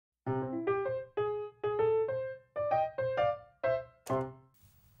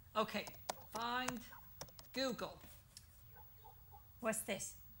Okay, find Google. What's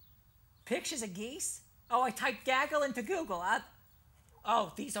this? Pictures of geese? Oh, I typed gaggle into Google.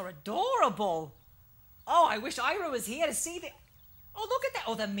 Oh, these are adorable. Oh, I wish Ira was here to see the... Oh, look at that.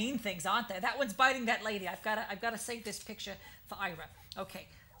 Oh, they're mean things, aren't they? That one's biting that lady. I've got to save this picture for Ira. Okay,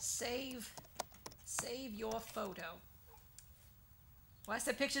 save your photo. Why is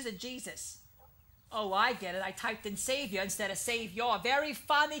there pictures of Jesus? Oh, I get it. I typed in Savior instead of Save Your. Very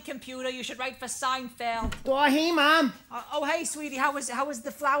funny, computer. You should write for Seinfeld. Oh, hey, Mom. Oh, hey, sweetie. How was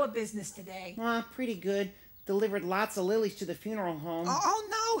the flower business today? Pretty good. Delivered lots of lilies to the funeral home. Oh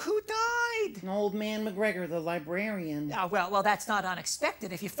no, who died? An old man McGregor, the librarian. Oh, well, that's not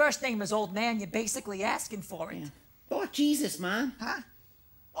unexpected. If your first name is Old Man, you're basically asking for it. Yeah. Oh, Jesus, Mom. Huh?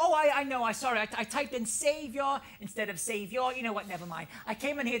 Oh, I know. Sorry. I typed in Savior instead of Savior. You know what? Never mind. I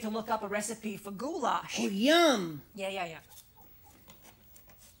came in here to look up a recipe for goulash. Oh, yum. Yeah.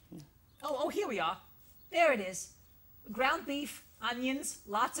 Oh, here we are. There it is. Ground beef, onions,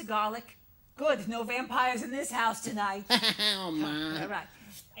 lots of garlic. Good. No vampires in this house tonight. Oh, Mom. All right.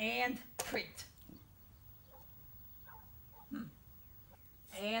 And print.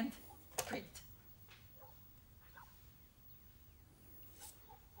 And print.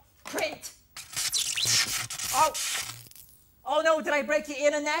 Print. Oh no, did I break your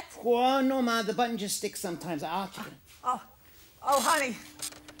internet? Oh, no, Mom. The button just sticks sometimes. I'll check it. Oh, honey.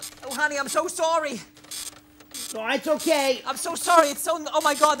 Oh, honey, I'm so sorry. Oh, it's okay. I'm so sorry. It's so... Oh,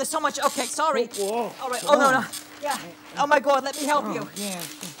 my God, there's so much... Okay, sorry. Whoa. All right. Oh, no. Yeah. Oh, my God, let me help you. Yeah.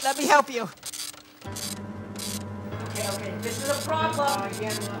 Let me help you. Okay. This is a problem.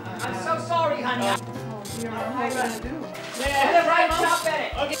 I'm so sorry, honey. Oh, dear. What am I going to do? Yeah, right, chop at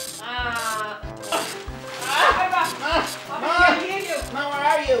it. Okay. I can't hear you. Mom, where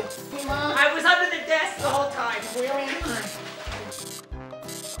are you? Hey, Mom. I was under the desk the whole time. Where am I?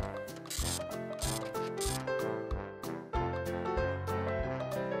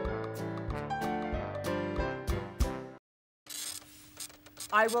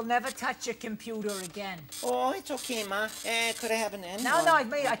 I will never touch your computer again. Oh, it's okay, Ma. Could I have an end? No, I've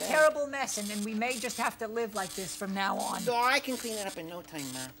made a terrible mess, and we may just have to live like this from now on. Oh, I can clean it up in no time,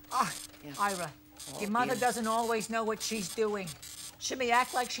 Ma. Yeah. Ira, your mother doesn't always know what she's doing. She may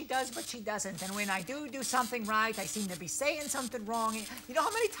act like she does, but she doesn't. And when I do something right, I seem to be saying something wrong. You know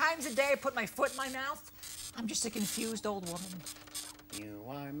how many times a day I put my foot in my mouth? I'm just a confused old woman. You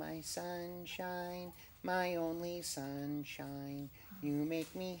are my sunshine, my only sunshine. You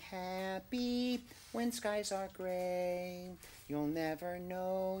make me happy when skies are gray. You'll never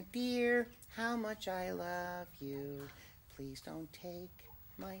know, dear, how much I love you. Please don't take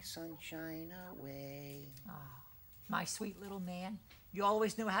my sunshine away. Oh, my sweet little man. You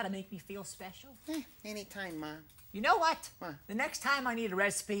always knew how to make me feel special. Anytime, Ma. You know what? What? The next time I need a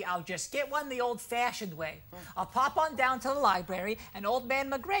recipe, I'll just get one the old-fashioned way. I'll pop on down to the library, and Old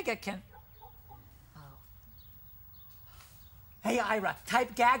Man McGregor can... Hey, Ira,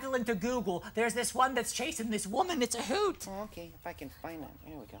 type gaggle into Google. There's this one that's chasing this woman. It's a hoot. Oh, okay, if I can find it.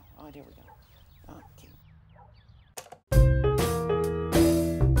 There we go. Oh, there we go. Okay.